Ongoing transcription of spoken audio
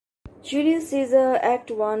Julius Caesar,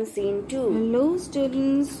 Act 1, Scene 2. Hello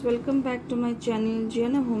students, welcome back to my channel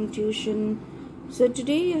Gianna Home Tuition. So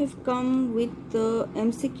today I have come with the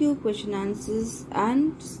MCQ question answers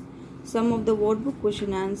and some of the workbook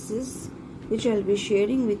question answers which I'll be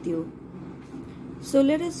sharing with you. So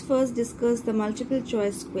let us first discuss the multiple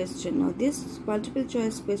choice question. Now this multiple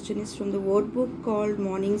choice question is from the workbook called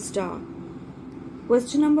Morning Star.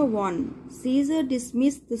 Question number 1. Caesar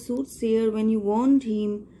dismissed the soothsayer when he warned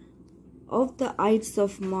him of the Ides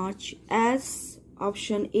of March as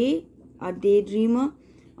option A, a daydreamer,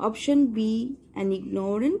 option B, an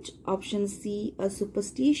ignorant, option C, a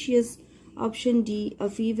superstitious, option D, a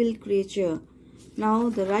feeble creature. Now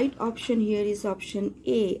the right option here is option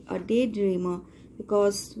A, a daydreamer,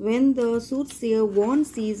 because when the soothsayer warned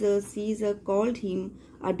Caesar, Caesar called him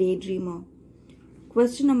a daydreamer.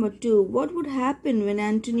 Question number 2. What would happen when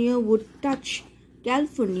Antonio would touch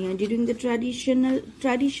California during the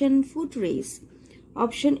tradition foot race?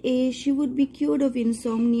 Option A, she would be cured of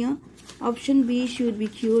insomnia. Option B, she would be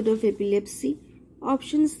cured of epilepsy.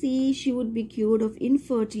 Option C, she would be cured of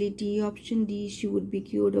infertility. Option D, she would be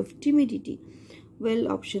cured of timidity. Well,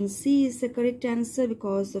 option C is the correct answer,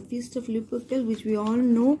 because the Feast of Lupercal, which we all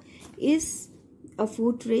know, is a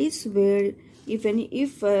foot race where if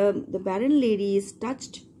the barren lady is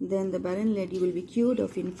touched, then the barren lady will be cured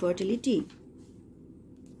of infertility.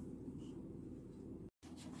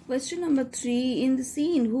 Question number 3. In the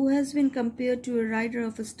scene, who has been compared to a rider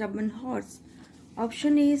of a stubborn horse?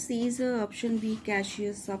 Option A, Caesar. Option B,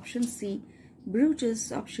 Cassius. Option C,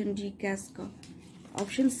 Brutus. Option D, Casca.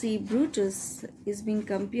 Option C, Brutus is being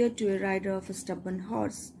compared to a rider of a stubborn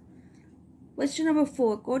horse. Question number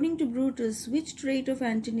 4. According to Brutus, which trait of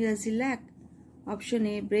Antony does he lack? Option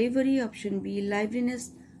A, bravery. Option B,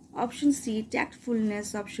 liveliness. Option C,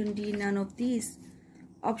 tactfulness. Option D, none of these.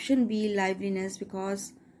 Option B, liveliness,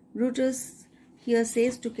 because Brutus here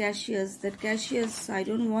says to Cassius that, Cassius, I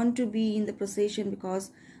don't want to be in the procession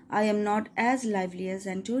because I am not as lively as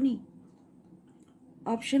Antony.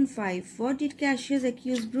 Option 5. What did Cassius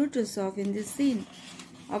accuse Brutus of in this scene?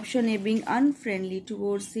 Option A, being unfriendly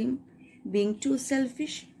towards him, being too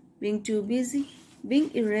selfish, being too busy,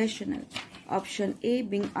 being irrational. Option A,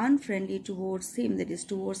 being unfriendly towards him, that is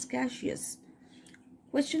towards Cassius.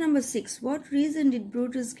 Question number 6. What reason did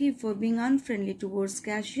Brutus give for being unfriendly towards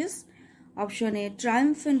Cassius? Option A,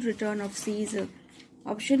 triumphant return of Caesar.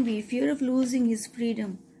 Option B, fear of losing his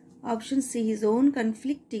freedom. Option C, his own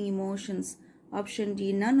conflicting emotions. Option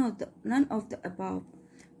D, none of the above.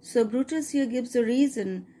 So Brutus here gives the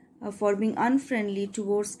reason for being unfriendly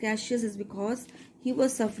towards Cassius is because he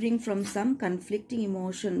was suffering from some conflicting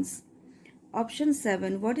emotions. Option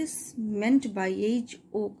 7. What is meant by age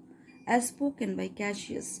oak as spoken by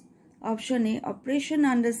Cassius? Option A, oppression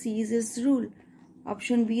under Caesar's rule.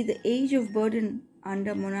 Option B, the age of burden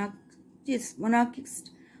under monarchists.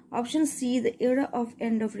 Option C, the era of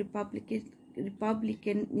end of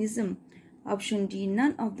republicanism. Option D,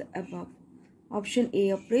 none of the above. Option A,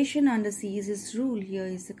 oppression under Caesar's rule here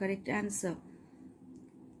is the correct answer.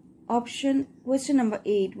 Question number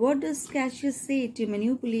 8. What does Cassius say to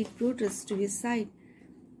manipulate Brutus to his side?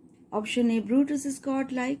 Option A, Brutus is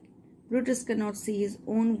godlike. Brutus cannot see his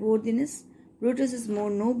own worthiness. Brutus is more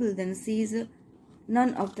noble than Caesar.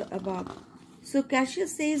 None of the above. So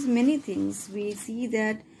Cassius says many things. We see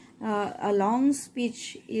that a long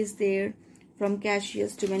speech is there from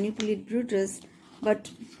Cassius to manipulate Brutus.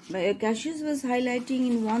 But Cassius was highlighting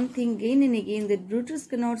in one thing again and again that Brutus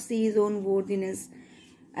cannot see his own worthiness.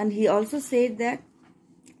 And he also said that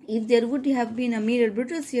if there would have been a mirror,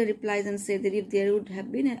 Brutus here replies and said that if there would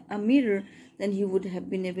have been a mirror, then he would have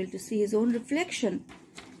been able to see his own reflection.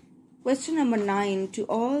 Question number 9. To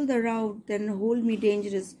all the rout, then hold me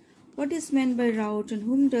dangerous. What is meant by rout and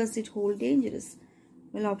whom does it hold dangerous?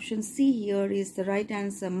 Well, option C here is the right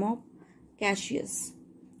answer, mob Cassius.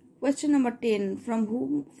 Question number 10.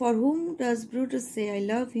 For whom does Brutus say, I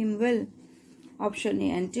love him well? Option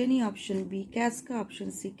A, Antony. Option B, Casca.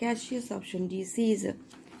 Option C, Cassius. Option D, Caesar.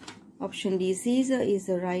 Option D, Caesar is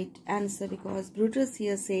the right answer, because Brutus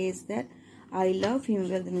here says that I love him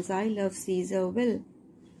well, that means I love Caesar well.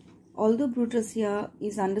 Although Brutus here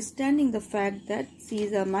is understanding the fact that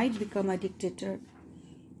Caesar might become a dictator.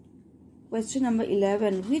 Question number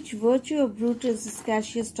 11. Which virtue of Brutus is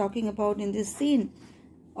Cassius talking about in this scene?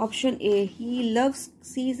 Option A, he loves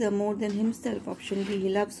Caesar more than himself. Option B, he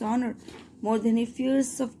loves honor more than he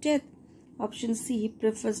fears of death. Option C, he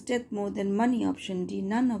prefers death more than money. Option D,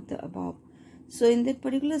 none of the above. So in that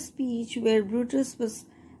particular speech where Brutus was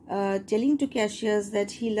telling to Cassius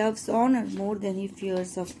that he loves honor more than he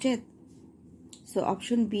fears of death. So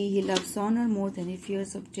option B, he loves honor more than he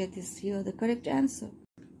fears of death, is here the correct answer.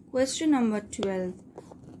 Question number 12.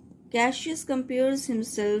 Cassius compares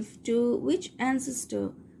himself to which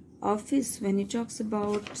ancestor of his when he talks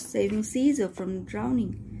about saving Caesar from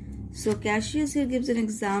drowning? So Cassius here gives an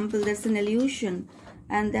example, that's an allusion,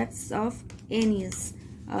 and that's of Aeneas.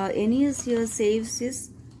 Aeneas here saves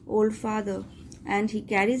his old father, and he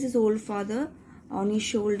carries his old father on his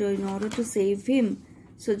shoulder in order to save him.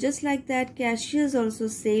 So just like that, Cassius also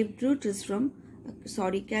saved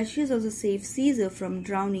Caesar from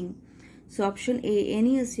drowning. So option A,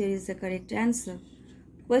 Aeneas here is the correct answer.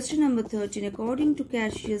 Question number 13. According to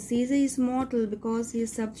Cassius, Caesar is mortal because he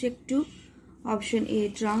is subject to option A,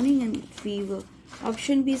 drowning and fever.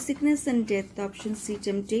 Option B, sickness and death. Option C,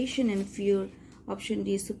 temptation and fear. Option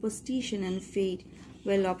D, superstition and fate.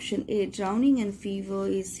 Well, option A, drowning and fever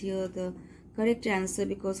is here the correct answer,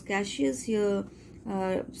 because Cassius here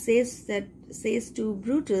says to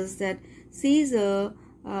Brutus that Caesar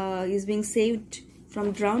is being saved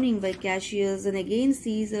from drowning by Cassius, and again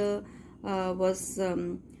Caesar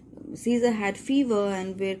had fever,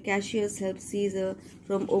 and where Cassius helped Caesar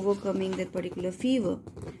from overcoming that particular fever.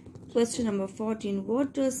 Question number 14.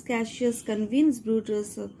 What does Cassius convince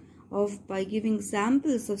Brutus of by giving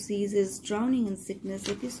examples of Caesar's drowning and sickness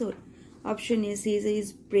episode? Option A, Caesar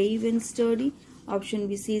is brave and sturdy. Option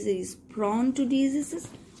B, Caesar is prone to diseases.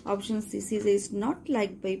 Option C, Caesar is not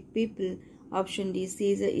liked by people. Option D,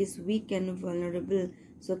 Caesar is weak and vulnerable.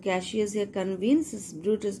 So Cassius here convinces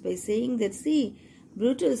Brutus by saying that, see,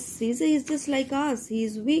 Brutus, Caesar is just like us. He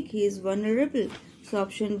is weak, he is vulnerable. So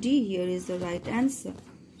option D here is the right answer.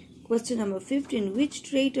 Question number 15. Which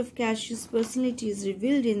trait of Cassius' personality is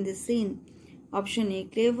revealed in this scene? Option A,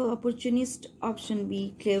 clever opportunist. Option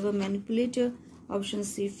B, clever manipulator. Option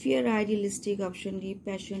C, fair idealistic. Option D,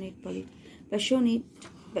 passionate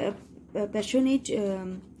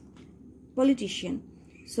politician.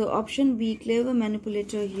 So option B, clever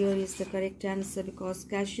manipulator, here is the correct answer, because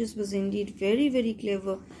Cassius was indeed very, very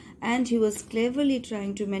clever, and he was cleverly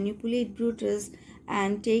trying to manipulate Brutus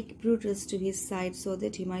and take Brutus to his side so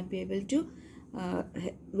that he might be able to,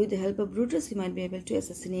 with the help of Brutus, he might be able to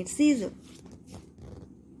assassinate Caesar.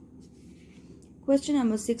 Question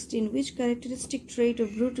number 16. Which characteristic trait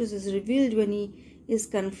of Brutus is revealed when he is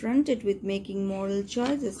confronted with making moral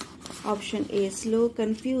choices? Option A, slow,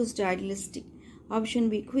 confused, idealistic. Option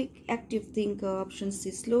B, quick, active thinker. Option C,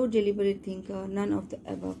 slow, deliberate thinker. None of the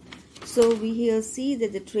above. So we here see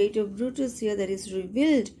that the trait of Brutus here that is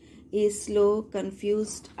revealed is slow,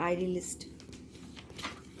 confused, idealist.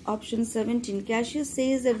 Option 17. Cassius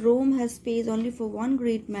says that Rome has space only for one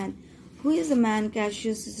great man. Who is the man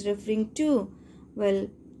Cassius is referring to? Well,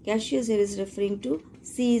 Cassius here is referring to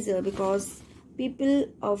Caesar, because people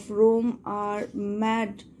of Rome are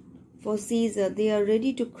mad for Caesar. They are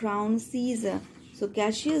ready to crown Caesar. So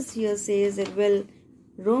Cassius here says that, well,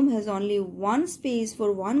 Rome has only one space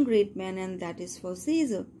for one great man, and that is for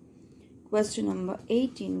Caesar. Question number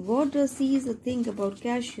 18. What does Caesar think about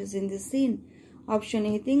Cassius in this scene? Option A,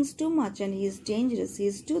 he thinks too much and he is dangerous. He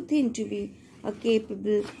is too thin to be a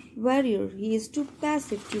capable warrior. He is too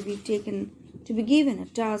passive to be given a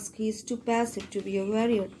task. He is too passive to be a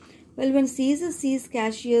warrior. Well, when Caesar sees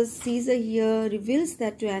Cassius, Caesar here reveals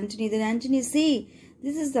that to Antony. Then Antony, see,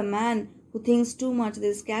 this is the man who thinks too much.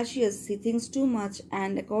 This is Cassius, he thinks too much.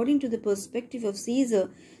 And according to the perspective of Caesar,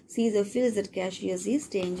 Caesar feels that Cassius is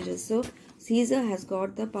dangerous. So Caesar has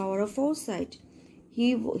got the power of foresight.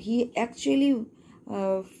 He actually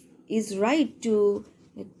is right to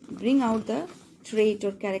bring out the trait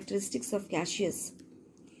or characteristics of Cassius.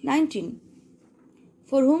 19.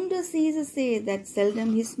 For whom does Caesar say that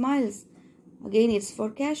seldom he smiles? Again, it's for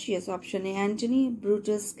Cassius. Option A, Antony,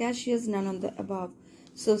 Brutus, Cassius, none of the above.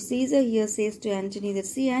 So Caesar here says to Antony that,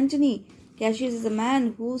 see, Antony, Cassius is a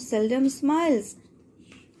man who seldom smiles.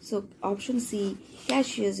 So option C,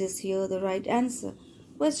 Cassius, is here the right answer.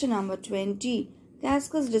 Question number 20.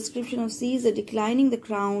 Casca's description of Caesar declining the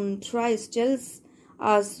crown thrice tells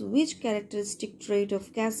us which characteristic trait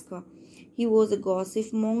of Casca. He was a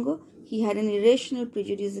gossip monger. He had an irrational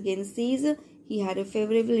prejudice against Caesar. He had a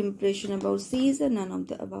favorable impression about Caesar. None of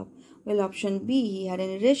the above. Well, option B, he had an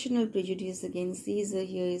irrational prejudice against Caesar.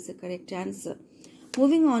 Here is the correct answer.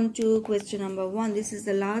 Moving on to question number 1. This is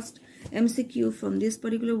the last MCQ from this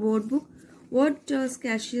particular word book. What does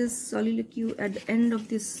Cassius' soliloquy at the end of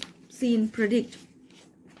this scene predict?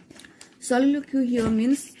 Soliloquy here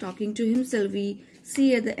means talking to himself. We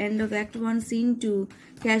see at the end of Act 1, Scene 2,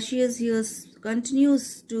 Cassius here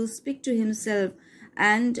continues to speak to himself,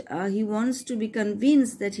 and he wants to be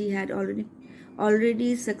convinced that he had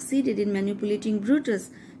already succeeded in manipulating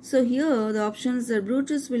Brutus. So here the options are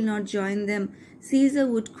Brutus will not join them, Caesar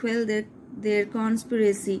would quell their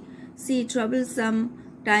conspiracy, C. troublesome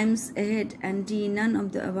times ahead, and D. none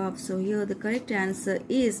of the above. So here the correct answer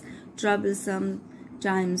is troublesome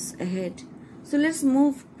times ahead. So let's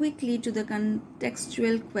move quickly to the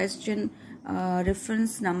contextual question,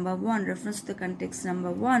 reference to the context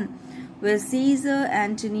number 1, where Caesar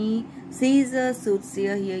suits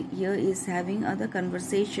here is having other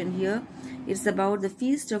conversation here. It's about the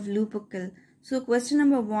feast of Lupercal. So question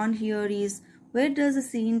number 1 here is, where does the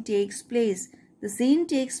scene takes place? The scene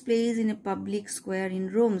takes place in a public square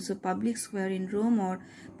in Rome. So public square in Rome or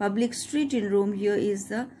public street in Rome here is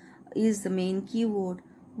the main keyword.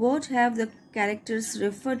 What have the characters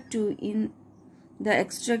referred to in the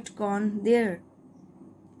extract gone there?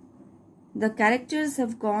 The characters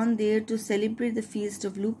have gone there to celebrate the feast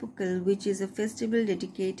of Lupercal, which is a festival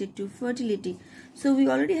dedicated to fertility. So we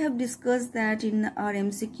already have discussed that in our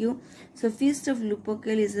MCQ. So feast of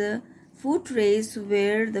Lupercal is a foot race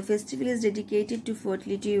where the festival is dedicated to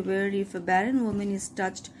fertility, where if a barren woman is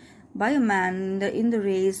touched by a man in the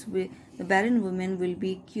race, the barren woman will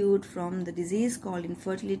be cured from the disease called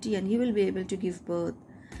infertility and he will be able to give birth.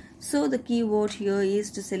 So the key word here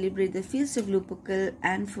is to celebrate the feast of Lupercal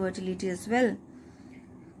and fertility as well.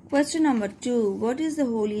 Question number 2. What is the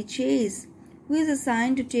holy chase? Who is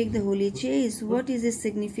assigned to take the holy chase? What is its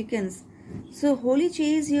significance? So holy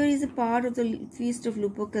chase here is a part of the feast of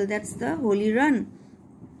Lupercal. That's the holy run.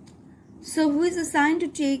 So who is assigned to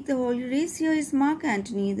take the holy race here is Mark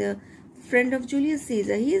Antony, the friend of Julius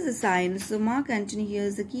Caesar. He is assigned. So Mark Antony here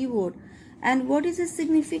is the key word. And what is its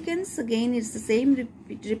significance? Again, it's the same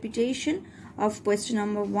repetition of question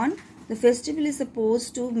number 1. The festival is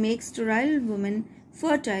supposed to make sterile women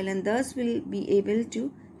fertile and thus will be able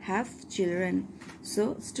to have children.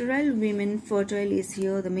 So sterile women fertile is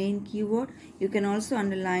here the main keyword. You can also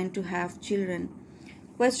underline to have children.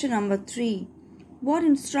 Question number 3. What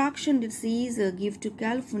instruction did Caesar give to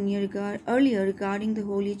California earlier regarding the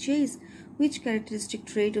holy chase? Which characteristic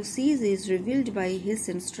trait of Caesar is revealed by his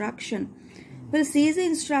instruction? Well, Caesar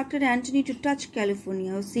instructed Antony to touch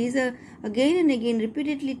California. Caesar again and again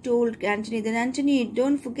repeatedly told Antony that, Antony,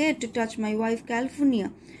 don't forget to touch my wife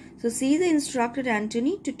California. So Caesar instructed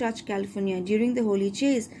Antony to touch California during the holy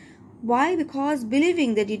chase. Why? Because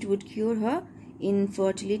believing that it would cure her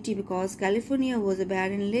infertility, because California was a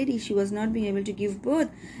barren lady. She was not being able to give birth,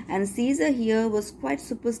 and Caesar here was quite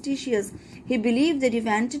superstitious. He believed that if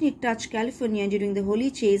Antony touched California during the holy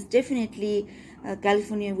chase, definitely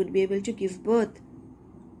California would be able to give birth.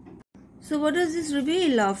 So what does this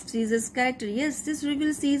reveal of Caesar's character? Yes, this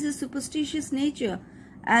reveals Caesar's superstitious nature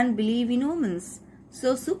and belief in omens.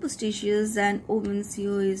 So superstitious and omens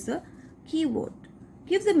here is the keyword.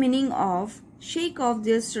 Give the meaning of shake off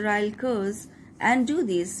their sterile curse and do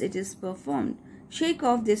this, it is performed. Shake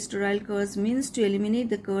off this sterile curse means to eliminate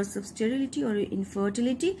the curse of sterility or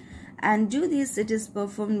infertility, and do this, it is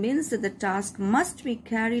performed means that the task must be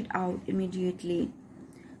carried out immediately.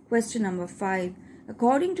 Question number 5.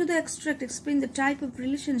 According to the extract, explain the type of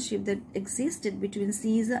relationship that existed between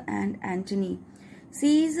Caesar and Antony.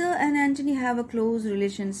 Caesar and Antony have a close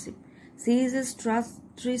relationship. Caesar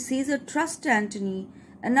trusts Antony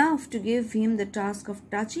enough to give him the task of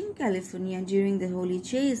touching California during the holy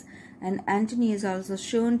chase, and Antony is also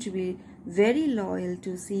shown to be very loyal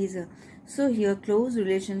to Caesar. So here close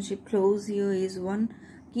relationship, close here is one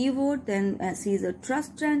keyword. Then Caesar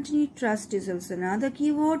trusts Antony, trust is also another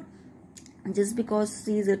keyword. Just because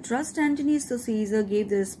Caesar trusts Antony, so Caesar gave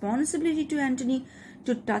the responsibility to Antony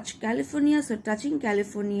to touch California. So touching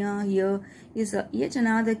California here is yet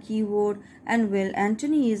another keyword. And well,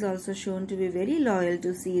 Antony is also shown to be very loyal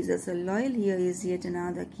to Caesar. So loyal here is yet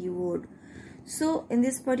another keyword. So in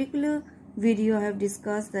this particular video, I have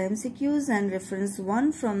discussed the MCQs and reference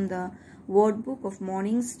 1 from the workbook of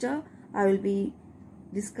Morningstar. I will be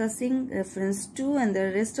discussing reference 2 and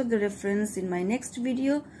the rest of the reference in my next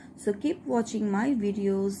video. So keep watching my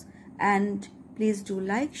videos and please do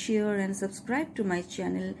like, share and subscribe to my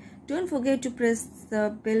channel. Don't forget to press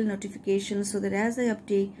the bell notification so that as I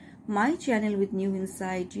update my channel with new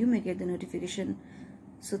insight, you may get the notification.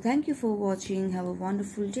 So thank you for watching. Have a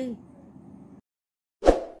wonderful day.